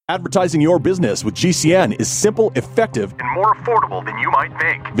Advertising your business with GCN is simple, effective, and more affordable than you might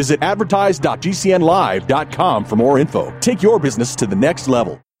think. Visit advertise.gcnlive.com for more info. Take your business to the next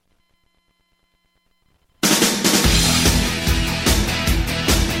level.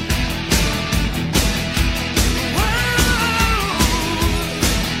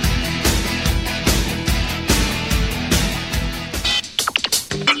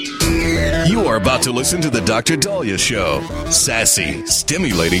 You are about to listen to the Dr. Daliah Show. Sassy,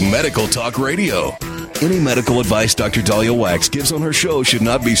 stimulating medical talk radio. Any medical advice Dr. Daliah Wax gives on her show should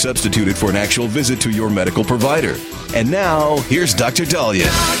not be substituted for an actual visit to your medical provider. And now, here's Dr. Daliah.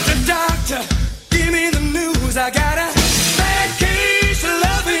 Doctor, give me the news. I got a bad case of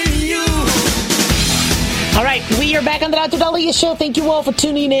loving you. All right, we are back on the Dr. Daliah Show. Thank you all for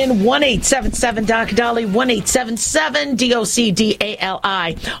tuning in. 1-877-Dr. Dali,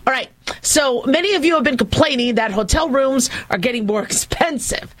 1-877-DOCDALI. All right, so many of you have been complaining that hotel rooms are getting more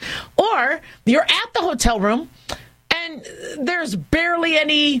expensive. Or you're at the hotel room and there's barely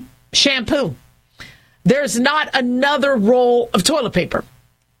any shampoo. There's not another roll of toilet paper.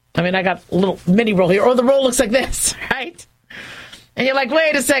 I mean, I got a little mini roll here. Or the roll looks like this, right? And you're like,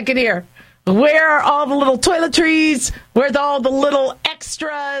 wait a second here. Where are all the little toiletries? Where's all the little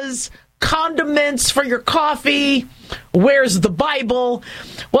extras, condiments for your coffee? Where's the Bible?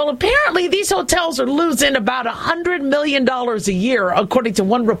 Well, apparently these hotels are losing about $100 million a year, according to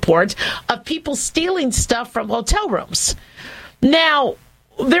one report, of people stealing stuff from hotel rooms. Now,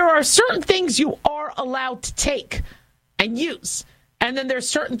 there are certain things you are allowed to take and use, and then there's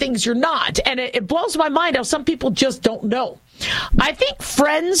certain things you're not. And it blows my mind how some people just don't know. I think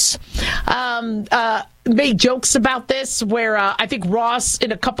Friends made jokes about this, where I think Ross,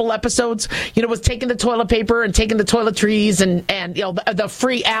 in a couple episodes, was taking the toilet paper and taking the toiletries and the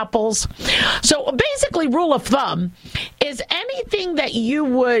free apples. So basically, rule of thumb is anything that you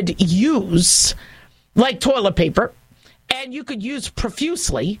would use, like toilet paper, and you could use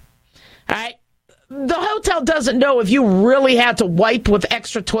profusely, all right? The hotel doesn't know if you really had to wipe with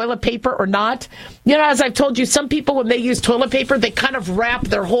extra toilet paper or not. As I've told you, some people, when they use toilet paper, they kind of wrap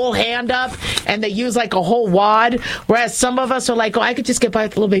their whole hand up and they use like a whole wad. Whereas some of us are like, I could just get by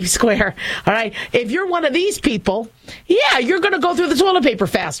with a little baby square. All right. If you're one of these people, yeah, you're going to go through the toilet paper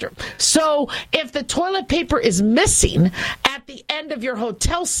faster. So if the toilet paper is missing at the end of your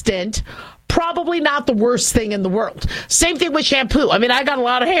hotel stint, probably not the worst thing in the world. Same thing with shampoo. I mean, I got a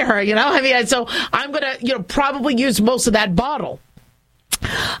lot of hair, so I'm going to, probably use most of that bottle.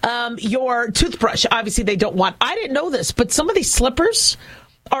 Your toothbrush, obviously they don't want. I didn't know this, but some of these slippers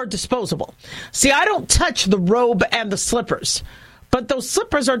are disposable. See, I don't touch the robe and the slippers, but those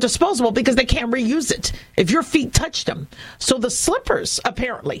slippers are disposable because they can't reuse it if your feet touched them. So the slippers,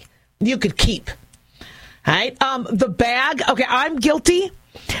 apparently, you could keep. All right. The bag. Okay, I'm guilty.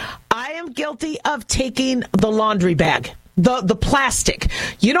 I am guilty of taking the laundry bag, the plastic.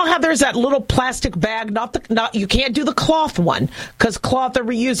 You know how there's that little plastic bag? You can't do the cloth one because cloth are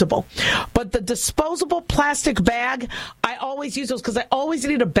reusable. But the disposable plastic bag, I always use those because I always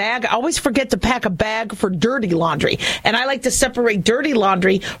need a bag. I always forget to pack a bag for dirty laundry. And I like to separate dirty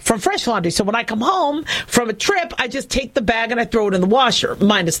laundry from fresh laundry. So when I come home from a trip, I just take the bag and I throw it in the washer,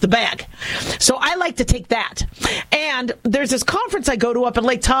 minus the bag. So I like to take that. And there's this conference I go to up in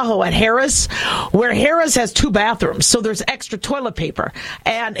Lake Tahoe at Harrah's, where Harrah's has 2 bathrooms. So there's extra toilet paper.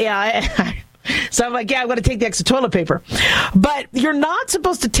 And so I'm like, I'm going to take the extra toilet paper. But you're not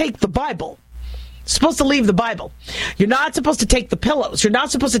supposed to take the Bible. You're supposed to leave the Bible. You're not supposed to take the pillows. You're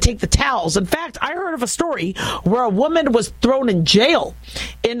not supposed to take the towels. In fact, I heard of a story where a woman was thrown in jail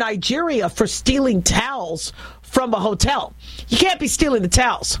in Nigeria for stealing towels from a hotel. You can't be stealing the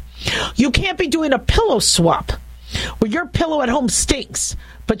towels. You can't be doing a pillow swap where your pillow at home stinks,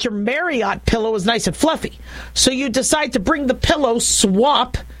 but your Marriott pillow is nice and fluffy. So you decide to bring the pillow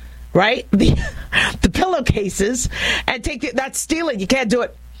swap, right? The pillowcases, and take it. That's stealing. You can't do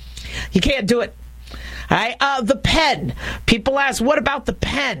it. You can't do it. All right. The pen. People ask, what about the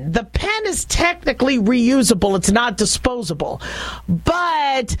pen? The pen is technically reusable. It's not disposable.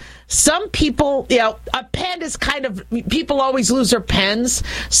 But some people, a pen is kind of, people always lose their pens.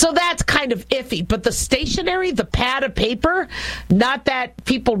 So that's kind of iffy. But the stationery, the pad of paper, not that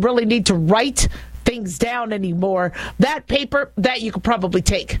people really need to write things down anymore. That paper, that you could probably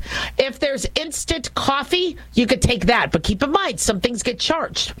take. If there's instant coffee, you could take that. But keep in mind, some things get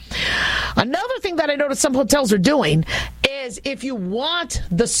charged. Another thing that I noticed some hotels are doing is if you want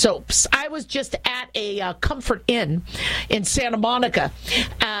the soaps. I was just at a Comfort Inn in Santa Monica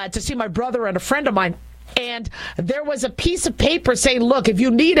to see my brother and a friend of mine. And there was a piece of paper saying, look, if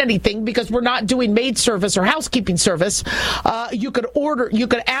you need anything, because we're not doing maid service or housekeeping service, you could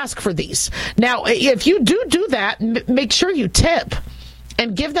ask for these. Now, if you do that, make sure you tip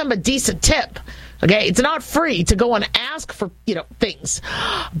and give them a decent tip. Okay, it's not free to go and ask for, things.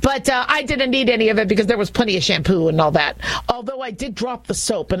 But I didn't need any of it because there was plenty of shampoo and all that. Although I did drop the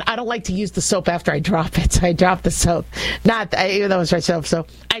soap, and I don't like to use the soap after I drop it. So I dropped the soap. Even though it was my soap, so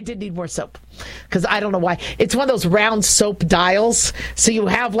I did need more soap. Because I don't know why. It's one of those round soap dials. So you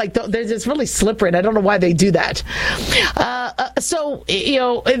have it's really slippery, and I don't know why they do that.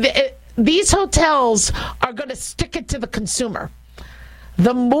 These hotels are going to stick it to the consumer.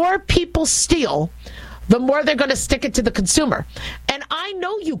 The more people steal, the more they're going to stick it to the consumer. And I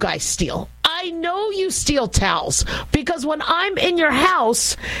know you guys steal. I know you steal towels because when I'm in your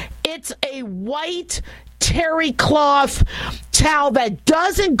house, it's a white terry cloth towel that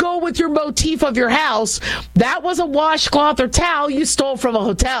doesn't go with your motif of your house. That was a washcloth or towel you stole from a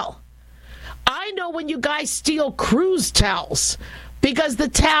hotel. I know when you guys steal cruise towels. Because the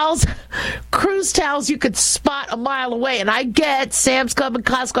cruise towels, you could spot a mile away. And I get Sam's Club and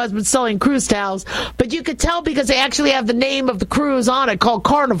Costco has been selling cruise towels, but you could tell because they actually have the name of the cruise on it called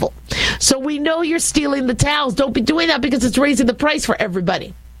Carnival. So we know you're stealing the towels. Don't be doing that because it's raising the price for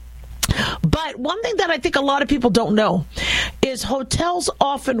everybody. But one thing that I think a lot of people don't know is hotels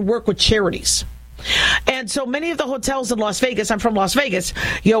often work with charities. And so many of the hotels in Las Vegas, I'm from Las Vegas,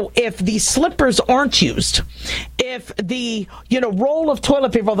 if the slippers aren't used, if the, roll of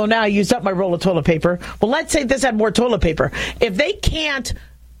toilet paper, although now I used up my roll of toilet paper, well, let's say this had more toilet paper. If they can't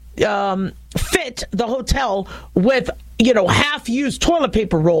fit the hotel with, half-used toilet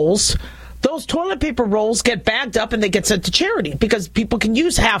paper rolls, those toilet paper rolls get bagged up and they get sent to charity because people can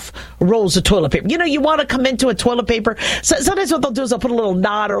use half rolls of toilet paper. You want to come into a toilet paper. So sometimes what they'll do is they'll put a little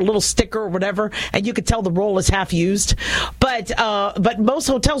knot or a little sticker or whatever, and you can tell the roll is half used. But most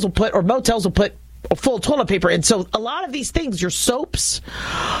hotels will put, or motels will put, full toilet paper. And so a lot of these things, your soaps,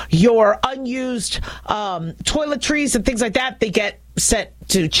 your unused toiletries and things like that, they get sent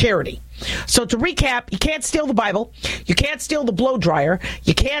to charity. So to recap, you can't steal the Bible, you can't steal the blow dryer,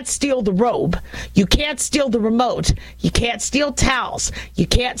 you can't steal the robe, you can't steal the remote, you can't steal towels, you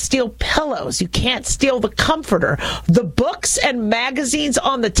can't steal pillows, you can't steal the comforter. The books and magazines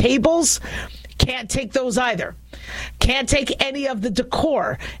on the tables, can't take those either. Can't take any of the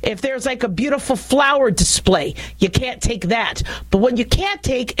decor. If there's like a beautiful flower display, you can't take that. But what you can't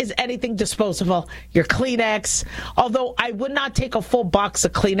take is anything disposable. Your Kleenex. Although I would not take a full box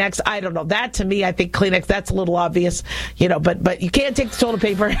of Kleenex. I don't know. That to me, I think Kleenex, that's a little obvious. But you can't take the toilet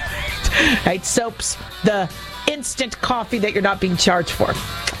paper. Right? Soaps. The instant coffee that you're not being charged for. All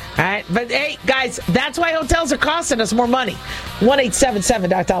right. But hey, guys, that's why hotels are costing us more money. 1-877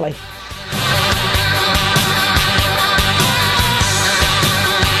 Dr. Daliah.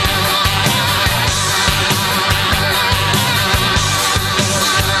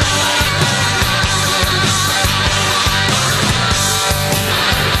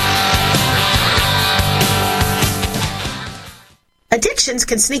 Addictions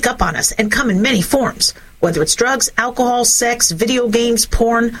can sneak up on us and come in many forms. Whether it's drugs, alcohol, sex, video games,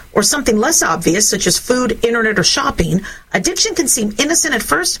 porn, or something less obvious such as food, internet, or shopping, addiction can seem innocent at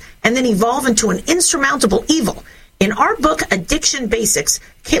first and then evolve into an insurmountable evil. In our book, Addiction Basics,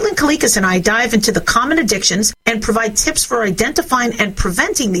 Caitlin Kalikas and I dive into the common addictions and provide tips for identifying and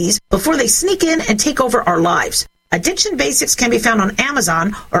preventing these before they sneak in and take over our lives. Addiction Basics can be found on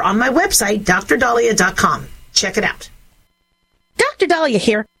Amazon or on my website, drdaliah.com. Check it out. Dr. Daliah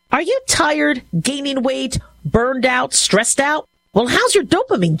here. Are you tired, gaining weight, burned out, stressed out? Well, how's your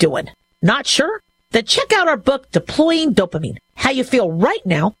dopamine doing? Not sure? Then check out our book, Deploying Dopamine. How you feel right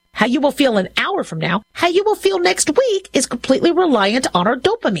now, how you will feel an hour from now, how you will feel next week is completely reliant on our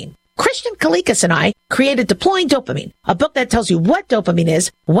dopamine. Christian Kalikas and I created Deploying Dopamine, a book that tells you what dopamine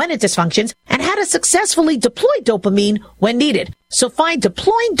is, when it dysfunctions, and how to successfully deploy dopamine when needed. So find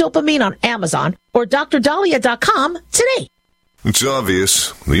Deploying Dopamine on Amazon or drdaliah.com today. It's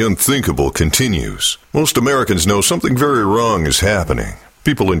obvious. The unthinkable continues. Most Americans know something very wrong is happening.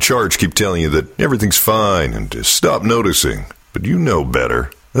 People in charge keep telling you that everything's fine and to stop noticing. But you know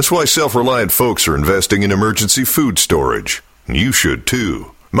better. That's why self-reliant folks are investing in emergency food storage. And you should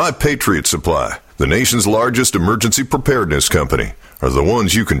too. My Patriot Supply, the nation's largest emergency preparedness company, are the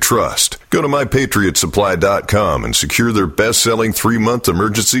ones you can trust. Go to MyPatriotSupply.com and secure their best-selling 3-month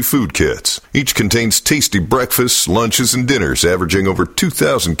emergency food kits. Each contains tasty breakfasts, lunches, and dinners averaging over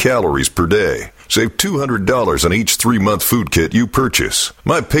 2,000 calories per day. Save $200 on each 3-month food kit you purchase.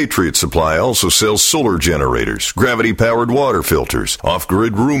 My Patriot Supply also sells solar generators, gravity-powered water filters,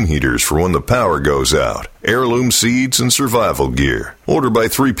 off-grid room heaters for when the power goes out, heirloom seeds, and survival gear. Order by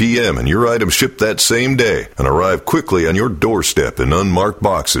 3 p.m. and your items ship that same day and arrive quickly on your doorstep in unmarked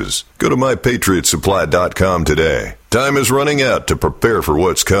boxes. Go to MyPatriotSupply.com today. Time is running out to prepare for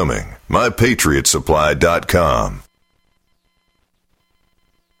what's coming. MyPatriotSupply.com.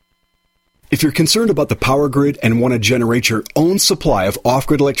 If you're concerned about the power grid and want to generate your own supply of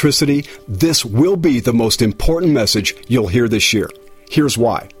off-grid electricity, this will be the most important message you'll hear this year. Here's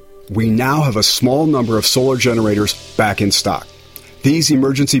why. We now have a small number of solar generators back in stock. These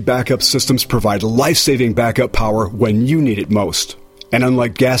emergency backup systems provide life-saving backup power when you need it most. And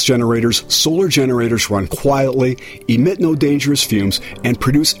unlike gas generators, solar generators run quietly, emit no dangerous fumes, and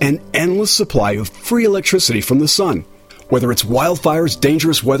produce an endless supply of free electricity from the sun. Whether it's wildfires,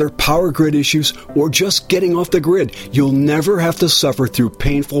 dangerous weather, power grid issues, or just getting off the grid, you'll never have to suffer through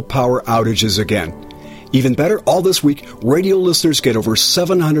painful power outages again. Even better, all this week, radio listeners get over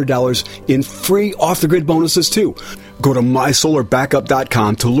 $700 in free off-the-grid bonuses, too. Go to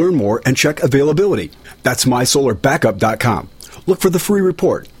MySolarBackup.com to learn more and check availability. That's MySolarBackup.com. Look for the free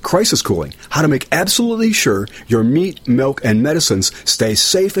report, Crisis Cooling, how to make absolutely sure your meat, milk, and medicines stay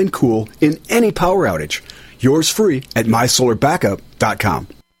safe and cool in any power outage. Yours free at MySolarBackup.com.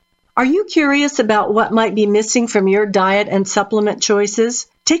 Are you curious about what might be missing from your diet and supplement choices?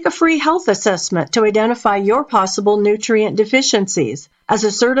 Take a free health assessment to identify your possible nutrient deficiencies. As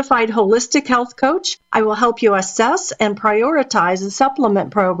a certified holistic health coach, I will help you assess and prioritize a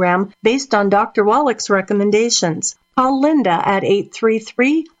supplement program based on Dr. Wallach's recommendations. Call Linda at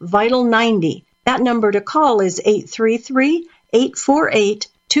 833-VITAL-90. That number to call is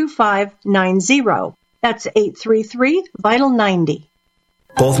 833-848-2590. That's 833-VITAL-90.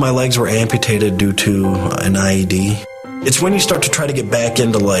 Both my legs were amputated due to an IED. It's when you start to try to get back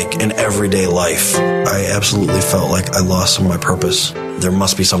into an everyday life. I absolutely felt like I lost some of my purpose. There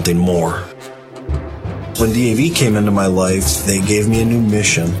must be something more. When DAV came into my life, they gave me a new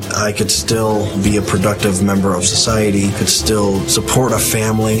mission. I could still be a productive member of society, could still support a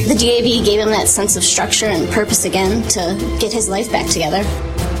family. The DAV gave him that sense of structure and purpose again to get his life back together.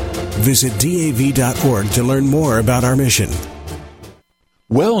 Visit DAV.org to learn more about our mission.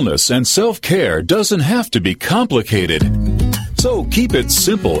 Wellness and self-care doesn't have to be complicated. So keep it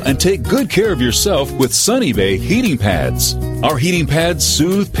simple and take good care of yourself with Sunny Bay heating pads. Our heating pads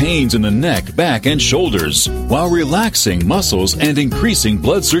soothe pains in the neck, back, and shoulders while relaxing muscles and increasing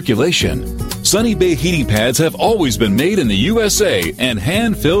blood circulation. Sunny Bay heating pads have always been made in the USA and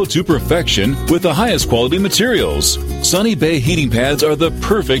hand-filled to perfection with the highest quality materials. Sunny Bay heating pads are the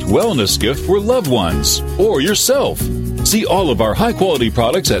perfect wellness gift for loved ones or yourself. See all of our high-quality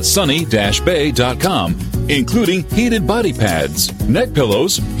products at sunny-bay.com, including heated body pads, neck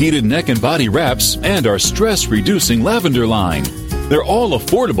pillows, heated neck and body wraps, and our stress-reducing lavender line. They're all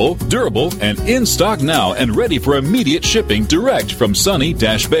affordable, durable, and in stock now and ready for immediate shipping direct from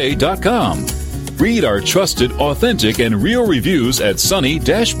sunny-bay.com. Read our trusted, authentic, and real reviews at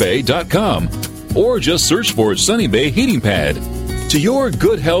sunny-bay.com or just search for Sunny Bay Heating Pad. To your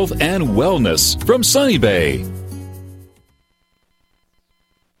good health and wellness from Sunny Bay.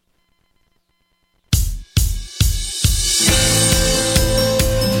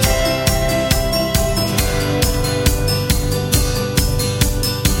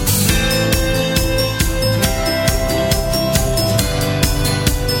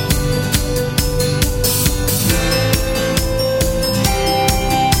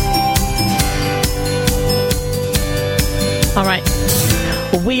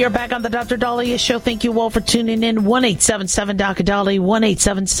 We are back on the Dr. Daliah Show. Thank you all for tuning in. 1-877-Dr.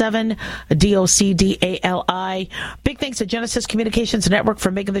 1-877-DOCDALI. Big thanks to Genesis Communications Network for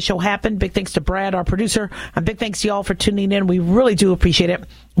making the show happen. Big thanks to Brad, our producer. And big thanks to y'all for tuning in. We really do appreciate it.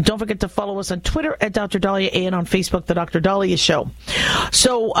 Don't forget to follow us on Twitter at Dr. Daliah and on Facebook, the Dr. Daliah Show.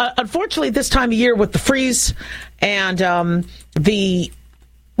 So, unfortunately, this time of year with the freeze and the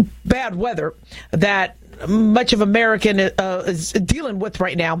bad weather that much of American is dealing with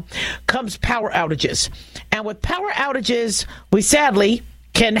right now comes power outages. And with power outages, we sadly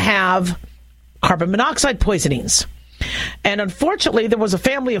can have carbon monoxide poisonings. And unfortunately, there was a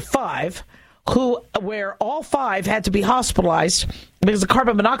family of 5 where all 5 had to be hospitalized because of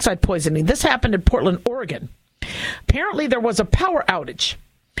carbon monoxide poisoning. This happened in Portland, Oregon. Apparently, there was a power outage.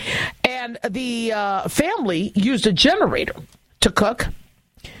 And the family used a generator to cook.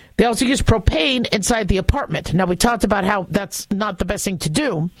 They also use propane inside the apartment. Now, we talked about how that's not the best thing to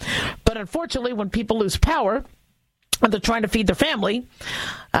do. But unfortunately, when people lose power, and they're trying to feed their family,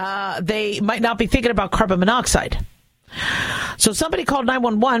 they might not be thinking about carbon monoxide. So somebody called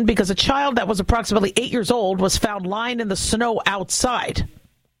 911 because a child that was approximately 8 years old was found lying in the snow outside.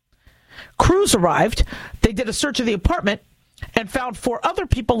 Crews arrived. They did a search of the apartment and found 4 other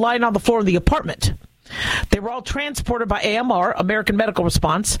people lying on the floor of the apartment. They were all transported by AMR, American Medical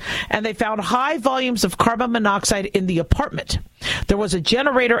Response, and they found high volumes of carbon monoxide in the apartment. There was a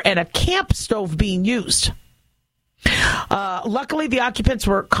generator and a camp stove being used. Luckily, the occupants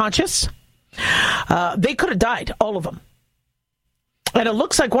were conscious. They could have died, all of them. And it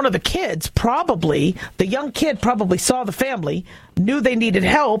looks like one of the kids, the young kid probably saw the family, knew they needed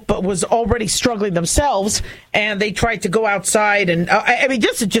help, but was already struggling themselves, and they tried to go outside. And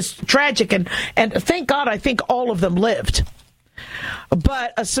this is just tragic. And thank God, I think all of them lived.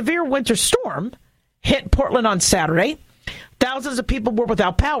 But a severe winter storm hit Portland on Saturday. Thousands of people were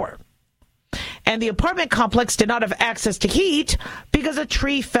without power. And the apartment complex did not have access to heat because a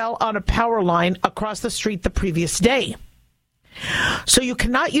tree fell on a power line across the street the previous day. So you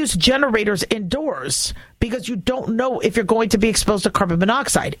cannot use generators indoors because you don't know if you're going to be exposed to carbon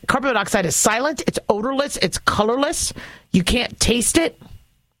monoxide. Carbon monoxide is silent, it's odorless, it's colorless. You can't taste it.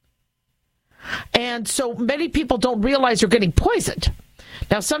 And so many people don't realize you're getting poisoned.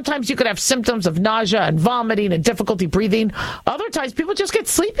 Now, sometimes you could have symptoms of nausea and vomiting and difficulty breathing. Other times, people just get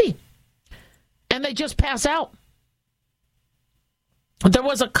sleepy and they just pass out. There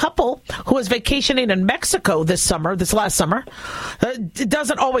was a couple who was vacationing in Mexico this last summer. It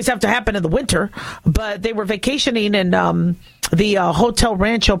doesn't always have to happen in the winter, but they were vacationing in the Hotel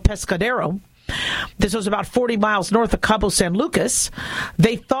Rancho Pescadero. This was about 40 miles north of Cabo San Lucas.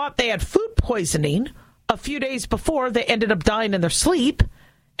 They thought they had food poisoning. A few days before, they ended up dying in their sleep,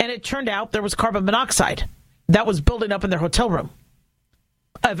 and it turned out there was carbon monoxide that was building up in their hotel room,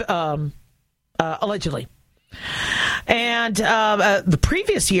 allegedly. And the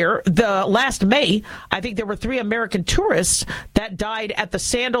previous year, the last May, I think there were 3 American tourists that died at the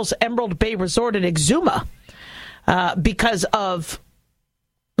Sandals Emerald Bay Resort in Exuma because of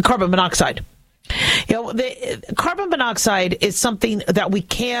carbon monoxide. The carbon monoxide is something that we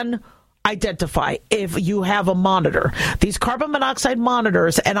can identify if you have a monitor. These carbon monoxide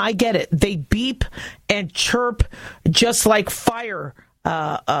monitors, and I get it, they beep and chirp just like fire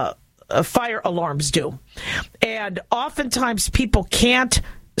alarms do. And oftentimes people can't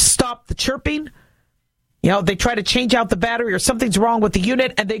stop the chirping. They try to change out the battery or something's wrong with the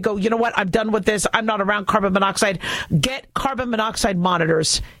unit and they go, you know what, I'm done with this. I'm not around carbon monoxide. Get carbon monoxide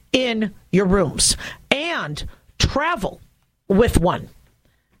monitors in your rooms and travel with one.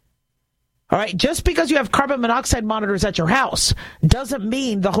 All right, just because you have carbon monoxide monitors at your house doesn't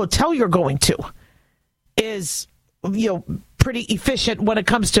mean the hotel you're going to is, pretty efficient when it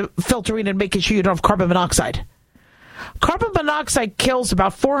comes to filtering and making sure you don't have carbon monoxide. Carbon monoxide kills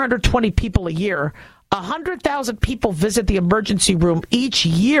about 420 people a year. 100,000 people visit the emergency room each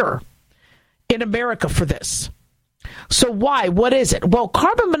year in America for this. So why? What is it? Well,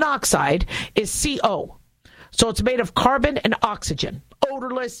 carbon monoxide is CO. So it's made of carbon and oxygen.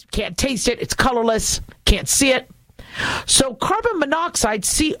 Odorless, can't taste it, it's colorless, can't see it. So carbon monoxide,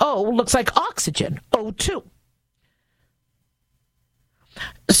 CO, looks like oxygen, O2.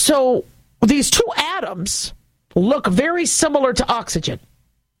 So these 2 atoms look very similar to oxygen.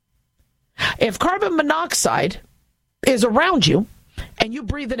 If carbon monoxide is around you and you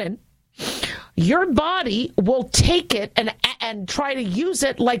breathe it in, your body will take it and try to use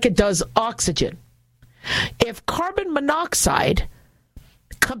it like it does oxygen. If carbon monoxide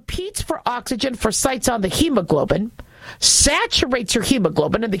competes for oxygen for sites on the hemoglobin, saturates your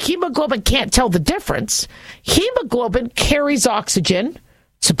hemoglobin, and the hemoglobin can't tell the difference, hemoglobin carries oxygen,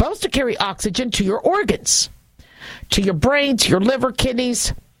 supposed to carry oxygen to your organs, to your brain, to your liver,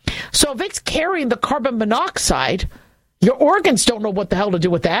 kidneys. So if it's carrying the carbon monoxide, your organs don't know what the hell to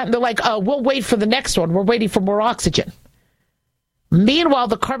do with that. And they're like, we'll wait for the next one. We're waiting for more oxygen. Meanwhile,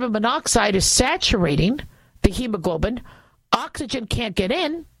 the carbon monoxide is saturating the hemoglobin. Oxygen can't get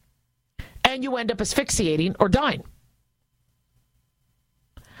in, and you end up asphyxiating or dying.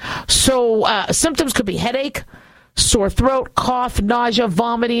 So symptoms could be headache, sore throat, cough, nausea,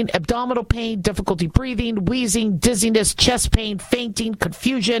 vomiting, abdominal pain, difficulty breathing, wheezing, dizziness, chest pain, fainting,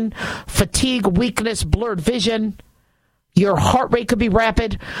 confusion, fatigue, weakness, blurred vision. Your heart rate could be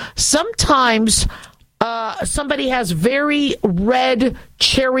rapid. Sometimes somebody has very red,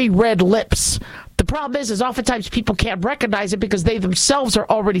 cherry red lips. The problem is oftentimes people can't recognize it because they themselves are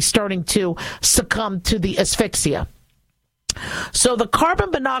already starting to succumb to the asphyxia. So the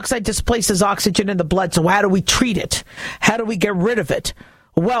carbon monoxide displaces oxygen in the blood. So how do we treat it? How do we get rid of it?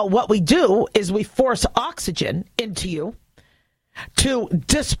 Well, what we do is we force oxygen into you to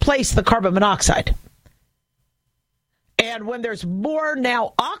displace the carbon monoxide. And when there's more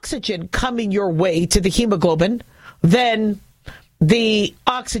now oxygen coming your way to the hemoglobin, then the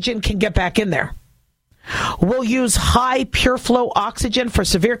oxygen can get back in there. We'll use high pure flow oxygen for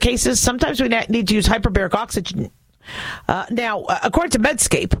severe cases. Sometimes we need to use hyperbaric oxygen. Now, according to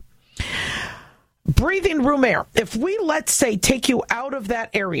Medscape, breathing room air, if we, let's say, take you out of that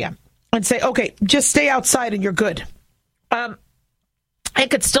area and say, okay, just stay outside and you're good, it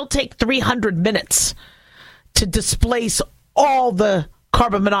could still take 300 minutes to displace all the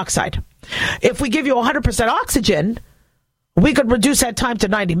carbon monoxide. If we give you 100% oxygen, we could reduce that time to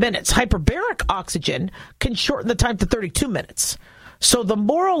 90 minutes. Hyperbaric oxygen can shorten the time to 32 minutes. So the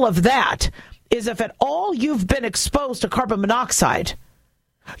moral of that is if at all you've been exposed to carbon monoxide,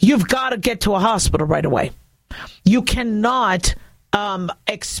 you've got to get to a hospital right away. You cannot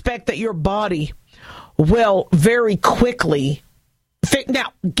expect that your body will very quickly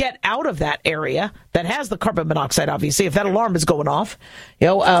now get out of that area that has the carbon monoxide, obviously, if that alarm is going off,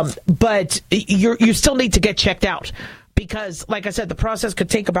 but you still need to get checked out because, like I said, the process could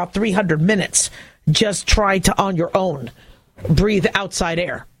take about 300 minutes. Just try to, on your own, breathe outside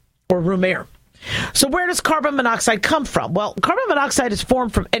air or room air. So where does carbon monoxide come from? Well, carbon monoxide is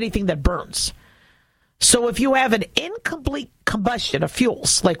formed from anything that burns. So if you have an incomplete combustion of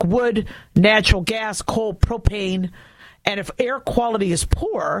fuels like wood, natural gas, coal, propane, and if air quality is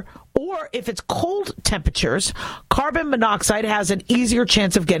poor, or if it's cold temperatures, carbon monoxide has an easier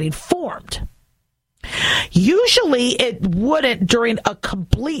chance of getting formed. Usually it wouldn't during a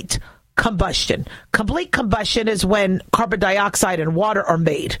complete combustion. Complete combustion is when carbon dioxide and water are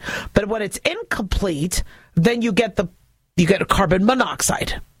made. But when it's incomplete, then you get a carbon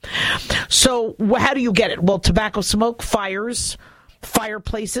monoxide. So how do you get it? Well, tobacco smoke, fires,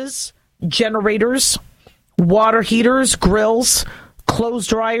 fireplaces, generators, water heaters, grills, clothes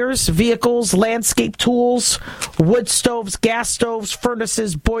dryers, vehicles, landscape tools, wood stoves, gas stoves,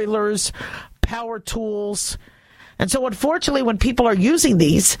 furnaces, boilers, power tools. And so unfortunately, when people are using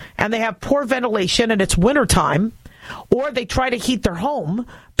these and they have poor ventilation and it's wintertime, or they try to heat their home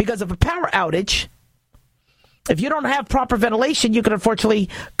because of a power outage, if you don't have proper ventilation, you can unfortunately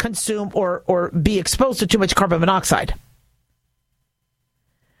consume or be exposed to too much carbon monoxide.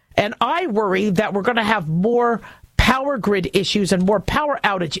 And I worry that we're going to have more power grid issues and more power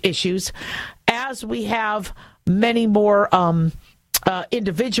outage issues as we have many more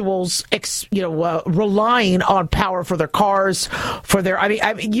individuals, relying on power for their cars, for their.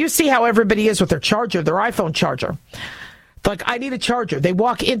 I mean, you see how everybody is with their charger, their iPhone charger. Like, I need a charger. They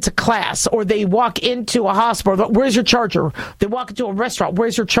walk into class or they walk into a hospital. Where's your charger? They walk into a restaurant.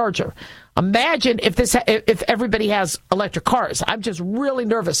 Where's your charger? Imagine if everybody has electric cars. I'm just really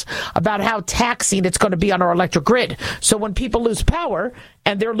nervous about how taxing it's going to be on our electric grid. So when people lose power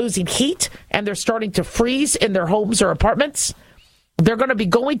and they're losing heat and they're starting to freeze in their homes or apartments, they're going to be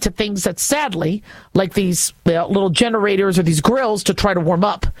going to things that sadly, like these little generators or these grills to try to warm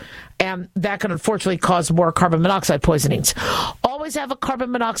up. And that can unfortunately cause more carbon monoxide poisonings. Always have a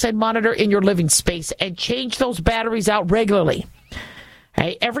carbon monoxide monitor in your living space and change those batteries out regularly.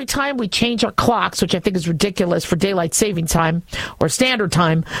 Hey, every time we change our clocks, which I think is ridiculous for daylight saving time or standard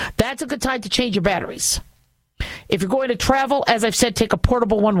time, that's a good time to change your batteries. If you're going to travel, as I've said, take a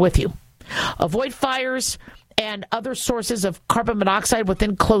portable one with you. Avoid fires and other sources of carbon monoxide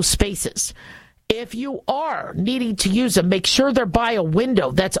within closed spaces. If you are needing to use them, make sure they're by a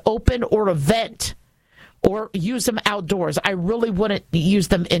window that's open or a vent, or use them outdoors. I really wouldn't use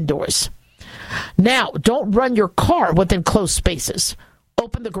them indoors. Now, don't run your car within closed spaces.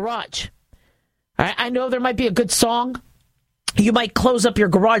 Open the garage. I know there might be a good song. You might close up your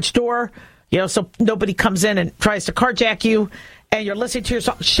garage door, so nobody comes in and tries to carjack you, and you're listening to your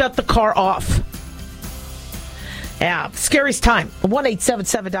song. Shut the car off. Yeah, scariest time.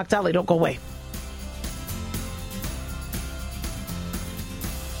 1-877-DOC-DALIAH. Don't go away.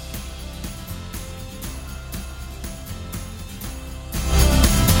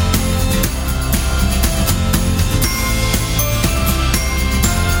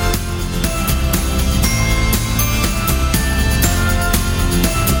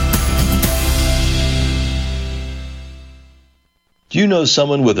 Do you know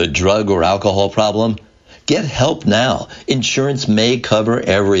someone with a drug or alcohol problem? Get help now. Insurance may cover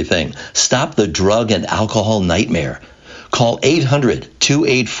everything. Stop the drug and alcohol nightmare. Call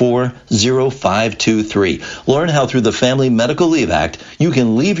 800-284-0523. Learn how through the Family Medical Leave Act, you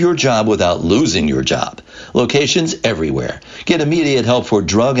can leave your job without losing your job. Locations everywhere. Get immediate help for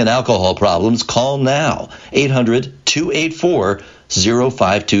drug and alcohol problems. Call now.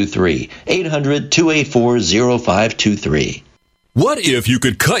 800-284-0523. 800-284-0523. What if you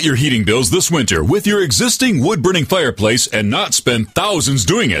could cut your heating bills this winter with your existing wood-burning fireplace and not spend thousands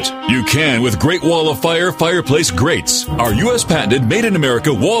doing it? You can with Great Wall of Fire fireplace grates. Our U.S. patented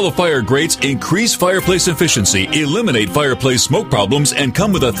made-in-America Wall of Fire grates increase fireplace efficiency, eliminate fireplace smoke problems, and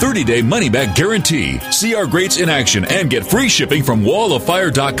come with a 30-day money-back guarantee. See our grates in action and get free shipping from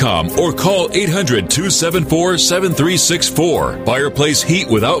walloffire.com or call 800-274-7364. Fireplace heat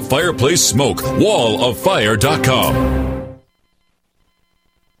without fireplace smoke. walloffire.com.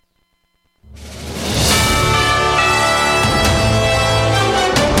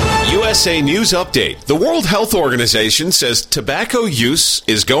 USA News Update. The World Health Organization says tobacco use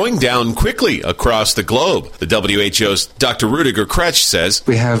is going down quickly across the globe. The WHO's Dr. Rudiger Kretsch says,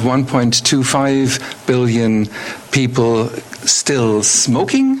 we have 1.25 billion people still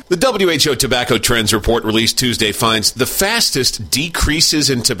smoking. The WHO Tobacco Trends Report released Tuesday finds the fastest decreases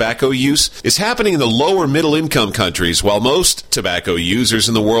in tobacco use is happening in the lower middle income countries, while most tobacco users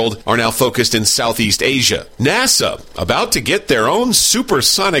in the world are now focused in Southeast Asia. NASA about to get their own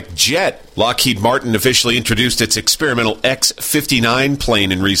supersonic jet. Lockheed Martin officially introduced its experimental X-59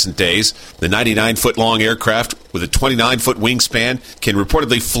 plane in recent days. The 99-foot-long aircraft with a 29-foot wingspan can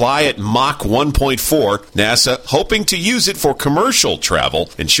reportedly fly at Mach 1.4. NASA hoping to use it for commercial travel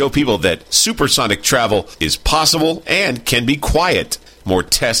and show people that supersonic travel is possible and can be quiet. More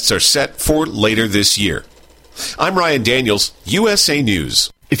tests are set for later this year. I'm Ryan Daniels, USA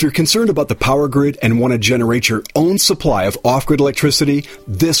News. If you're concerned about the power grid and want to generate your own supply of off-grid electricity,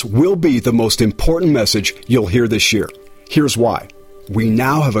 this will be the most important message you'll hear this year. Here's why. We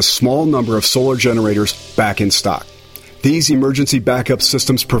now have a small number of solar generators back in stock. These emergency backup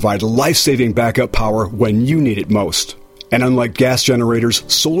systems provide life-saving backup power when you need it most. And unlike gas generators,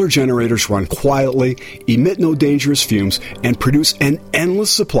 solar generators run quietly, emit no dangerous fumes, and produce an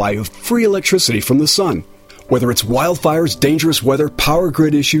endless supply of free electricity from the sun. Whether it's wildfires, dangerous weather, power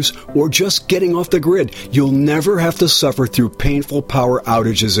grid issues, or just getting off the grid, you'll never have to suffer through painful power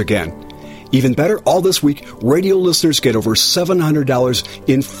outages again. Even better, all this week, radio listeners get over $700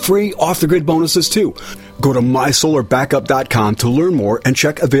 in free off-the-grid bonuses, too. Go to mysolarbackup.com to learn more and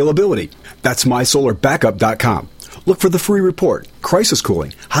check availability. That's mysolarbackup.com. Look for the free report, Crisis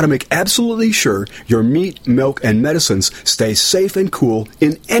Cooling, how to make absolutely sure your meat, milk, and medicines stay safe and cool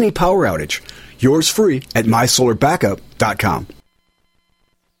in any power outage. Yours free at mysolarbackup.com.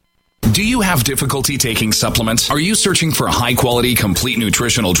 Do you have difficulty taking supplements? Are you searching for a high-quality, complete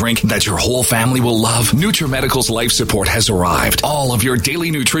nutritional drink that your whole family will love? NutriMedical's Life Support has arrived. All of your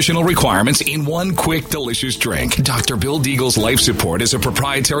daily nutritional requirements in one quick, delicious drink. Dr. Bill Deagle's Life Support is a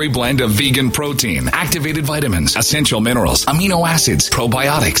proprietary blend of vegan protein, activated vitamins, essential minerals, amino acids,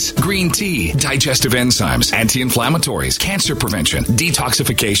 probiotics, green tea, digestive enzymes, anti-inflammatories, cancer prevention,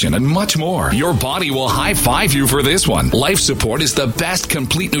 detoxification, and much more. Your body will high-five you for this one. Life Support is the best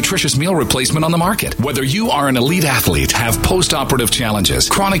complete nutritious meal replacement on the market. Whether you are an elite athlete, have post-operative challenges,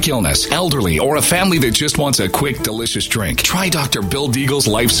 chronic illness, elderly, or a family that just wants a quick, delicious drink, try Dr. Bill Deagle's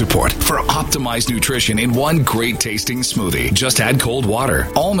Life Support for optimized nutrition in one great-tasting smoothie. Just add cold water,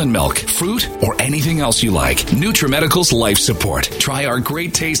 almond milk, fruit, or anything else you like. NutriMedical's Life Support. Try our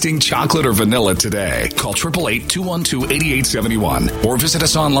great-tasting chocolate or vanilla today. Call 888-212-8871 or visit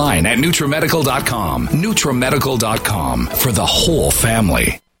us online at NutriMedical.com. NutriMedical.com for the whole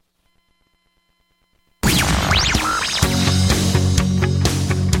family.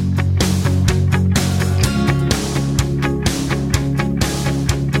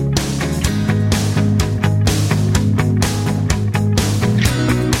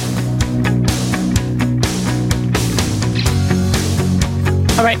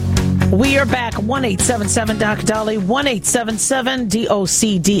 All right, we are back. 1-877-DOC-DALI,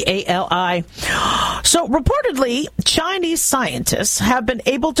 1-877-DOC-DALI. So reportedly, Chinese scientists have been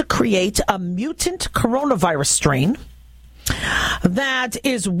able to create a mutant coronavirus strain that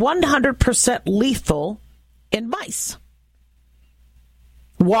is 100% lethal in mice.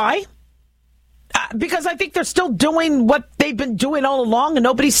 Why? Because I think they're still doing what they've been doing all along and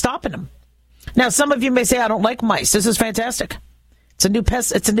nobody's stopping them. Now, some of you may say, I don't like mice. This is fantastic. It's a new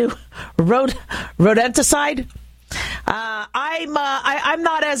pest. It's a new rodenticide. I'm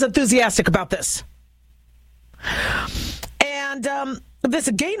not as enthusiastic about this. And this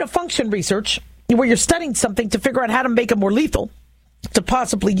gain of function research, where you're studying something to figure out how to make it more lethal, to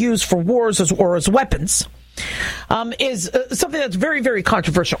possibly use for wars or as weapons, is something that's very, very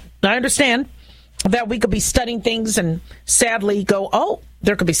controversial. I understand that we could be studying things and sadly go, oh,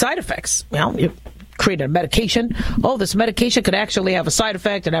 there could be side effects. Well, you create a medication. Oh, this medication could actually have a side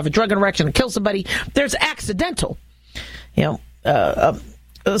effect and have a drug interaction and kill somebody. There's accidental,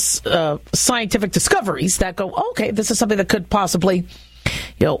 scientific discoveries that go, okay, this is something that could possibly,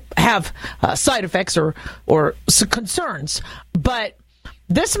 have side effects or concerns. But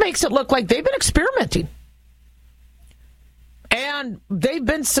this makes it look like they've been experimenting. And they've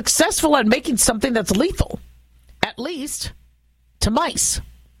been successful at making something that's lethal, at least to mice.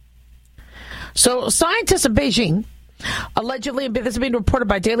 So scientists in Beijing, allegedly, this is being reported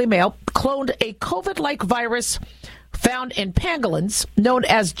by Daily Mail, cloned a COVID-like virus found in pangolins known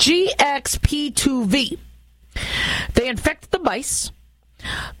as GXP2V. They infected the mice.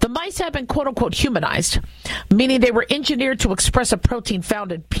 The mice have been quote-unquote humanized, meaning they were engineered to express a protein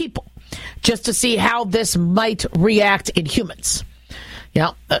found in people, just to see how this might react in humans.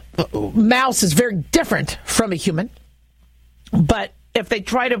 Mouse is very different from a human, but if they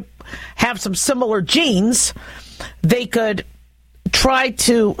try to have some similar genes, they could try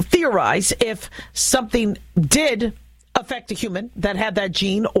to theorize if something did affect a human that had that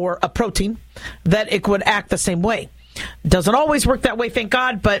gene or a protein, that it would act the same way. Doesn't always work that way, thank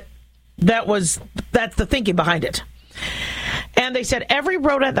God, but that's the thinking behind it. And they said every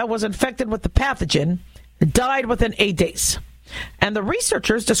rodent that was infected with the pathogen died within 8 days. And the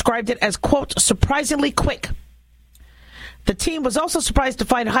researchers described it as, quote, surprisingly quick. The team was also surprised to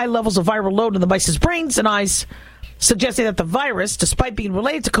find high levels of viral load in the mice's brains and eyes, suggesting that the virus, despite being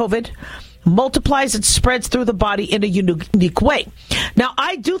related to COVID, multiplies and spreads through the body in a unique way. Now,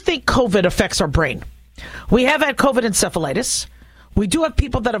 I do think COVID affects our brain. We have had COVID encephalitis. We do have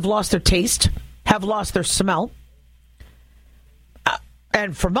people that have lost their taste, have lost their smell,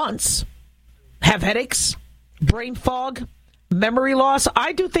 and for months have headaches, brain fog, memory loss.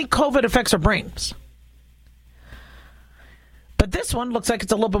 I do think COVID affects our brains. But this one looks like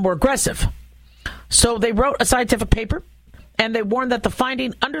it's a little bit more aggressive. So they wrote a scientific paper, and they warned that the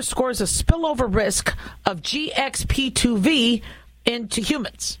finding underscores a spillover risk of GXP2V into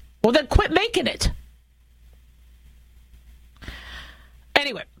humans. Well, then quit making it.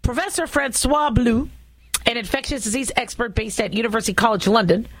 Anyway, Professor Francois Bleu, an infectious disease expert based at University College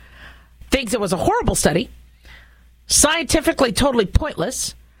London, thinks it was a horrible study, scientifically totally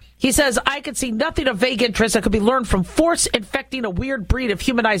pointless. He says, I could see nothing of vague interest that could be learned from force infecting a weird breed of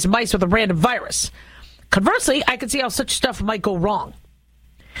humanized mice with a random virus. Conversely, I could see how such stuff might go wrong.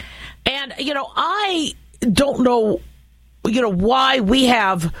 And, I don't know, why we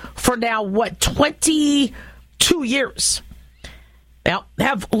have, for now, 22 years, now,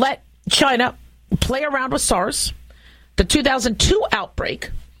 have let China play around with SARS. The 2002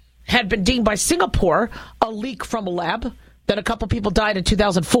 outbreak had been deemed by Singapore a leak from a lab. Then a couple people died in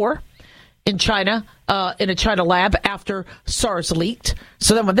 2004 in China, in a China lab after SARS leaked.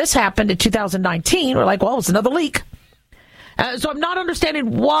 So then when this happened in 2019, we're like, well, it's another leak. So I'm not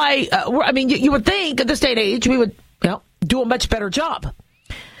understanding why. You would think at this day and age we would do a much better job.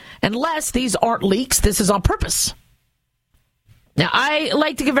 Unless these aren't leaks, this is on purpose. Now, I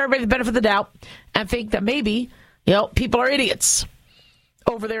like to give everybody the benefit of the doubt and think that maybe, people are idiots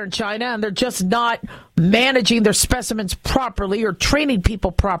over there in China and they're just not managing their specimens properly or training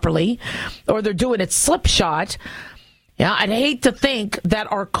people properly, or they're doing it slipshod. I'd hate to think that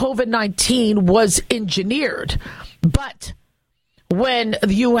our COVID-19 was engineered, but when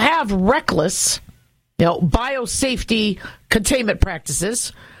you have reckless, biosafety containment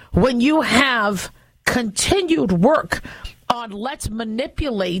practices, when you have continued work on let's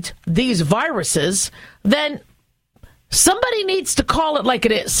manipulate these viruses, then somebody needs to call it like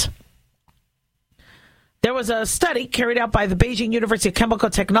it is. There was a study carried out by the Beijing University of Chemical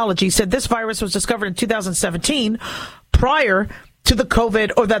Technology said this virus was discovered in 2017 prior to the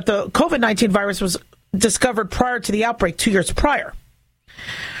COVID, or that the COVID-19 virus was discovered prior to the outbreak 2 years prior.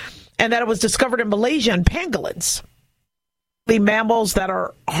 And that it was discovered in Malaysia in pangolins, the mammals that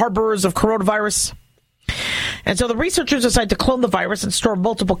are harborers of coronavirus. And so the researchers decided to clone the virus and store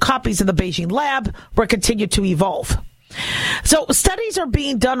multiple copies in the Beijing lab, where it continued to evolve. So studies are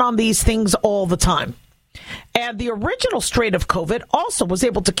being done on these things all the time. And the original strain of COVID also was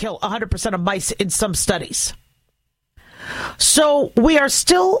able to kill 100% of mice in some studies. So we are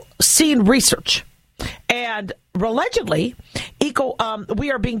still seeing research. And allegedly,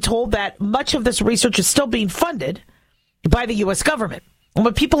 we are being told that much of this research is still being funded by the U.S. government. And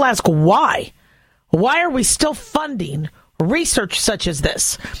when people ask why are we still funding research such as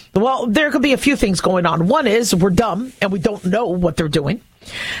this? Well, there could be a few things going on. One is we're dumb and we don't know what they're doing.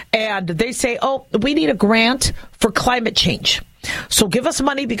 And they say, oh, we need a grant for climate change. So give us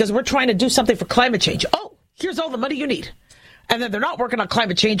money because we're trying to do something for climate change. Oh, here's all the money you need. And then they're not working on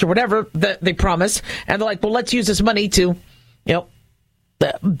climate change or whatever that they promise. And they're like, well, let's use this money to,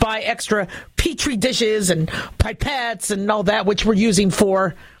 buy extra Petri dishes and pipettes and all that, which we're using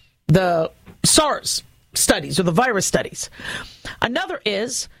for the SARS studies or the virus studies. Another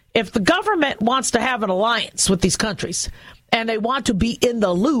is if the government wants to have an alliance with these countries and they want to be in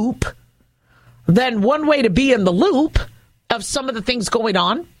the loop, then one way to be in the loop of some of the things going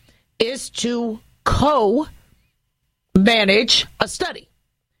on is to co-manage a study,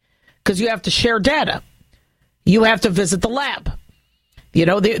 because you have to share data. You have to visit the lab. Which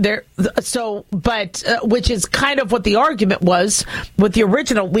is kind of what the argument was with the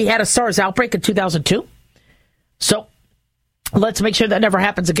original. We had a SARS outbreak in 2002. So let's make sure that never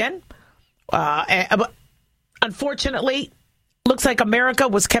happens again. But unfortunately, looks like America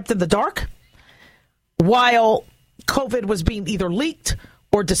was kept in the dark while COVID was being either leaked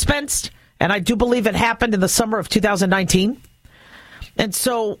or dispensed. And I do believe it happened in the summer of 2019. And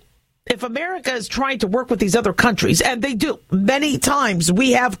so if America is trying to work with these other countries, and they do, many times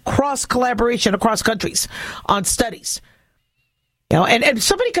we have cross collaboration across countries on studies. And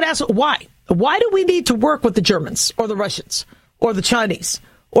somebody could ask, why? Why do we need to work with the Germans or the Russians or the Chinese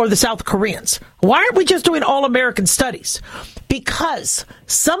or the South Koreans? Why aren't we just doing all American studies? Because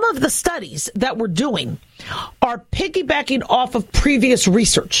some of the studies that we're doing are piggybacking off of previous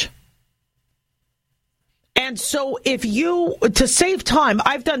research. And so to save time,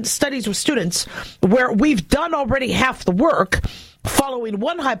 I've done studies with students where we've done already half the work following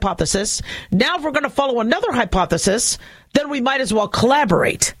one hypothesis. Now if we're going to follow another hypothesis, then we might as well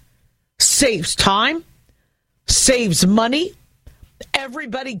collaborate. Saves time, saves money.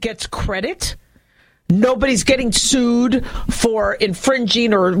 Everybody gets credit. Nobody's getting sued for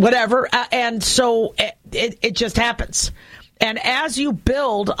infringing or whatever. And so it just happens. And as you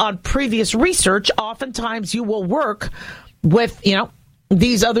build on previous research, oftentimes you will work with,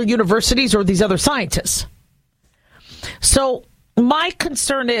 these other universities or these other scientists. So my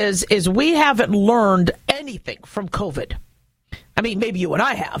concern is we haven't learned anything from COVID. I mean, maybe you and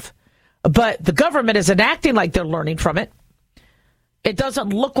I have, but the government isn't acting like they're learning from it. It doesn't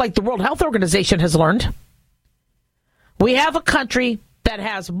look like the World Health Organization has learned. We have a country that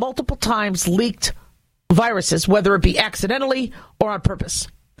has multiple times leaked viruses, whether it be accidentally or on purpose.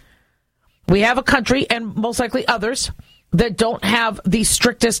 We have a country, and most likely others, that don't have the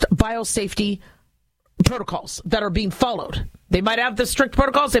strictest biosafety protocols that are being followed. They might have the strict